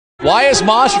Why is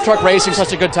monster truck racing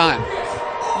such a good time?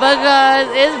 Because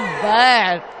it's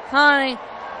bad. Honey,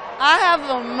 I have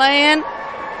a man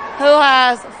who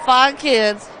has 5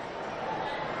 kids.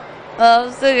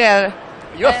 Loves together.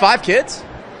 You have 5 kids?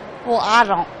 Well, I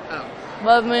don't. Oh.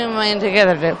 But me and man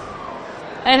together do.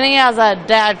 And he has a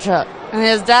dad truck. And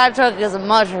his dad truck is a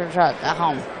monster truck at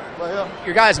home.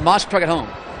 Your guy's monster truck at home.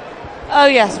 Oh,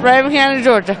 yes. Raven County,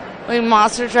 Georgia. We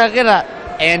monster truck it up.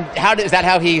 And is that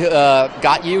how he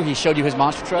got you? He showed you his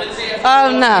monster truck?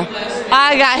 Oh, no.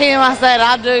 I got him. I said,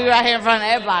 I'll do you right here in front of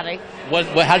everybody.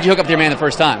 How did you hook up with your man the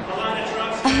first time?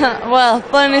 Well,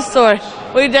 funny story.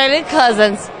 We dated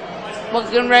cousins.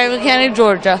 Both in Raven County,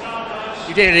 Georgia.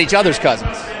 You dated each other's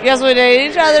cousins? Yes, we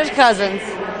dated each other's cousins.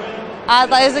 I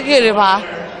thought he was a cutie pie.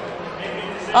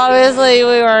 Obviously,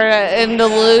 we were in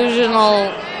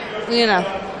delusional,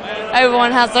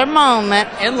 everyone has their moment.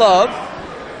 In love?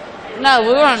 No, we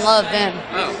weren't in love then.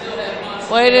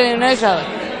 Oh. We didn't even know each other.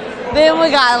 Then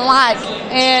we got in like,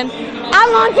 and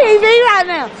I'm on TV right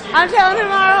now. I'm telling him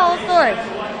our whole story.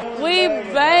 We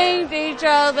banged each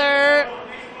other,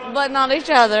 but not each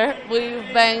other. We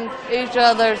banged each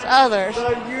other's others. So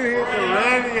you hit the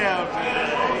radio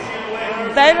today.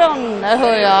 They don't know who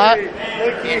we are.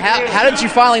 How did you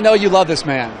finally know you love this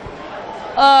man?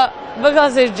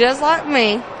 Because he's just like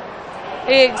me.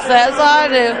 He accepts what I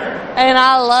do, and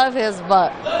I love his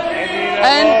butt.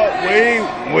 And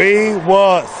we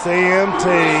what CMT.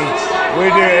 We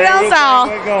do everything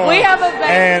we're going. We have a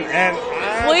baby. And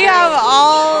we have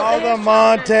all the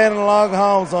Montana log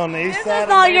homes on the east This side. is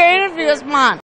not your interview, it's mine.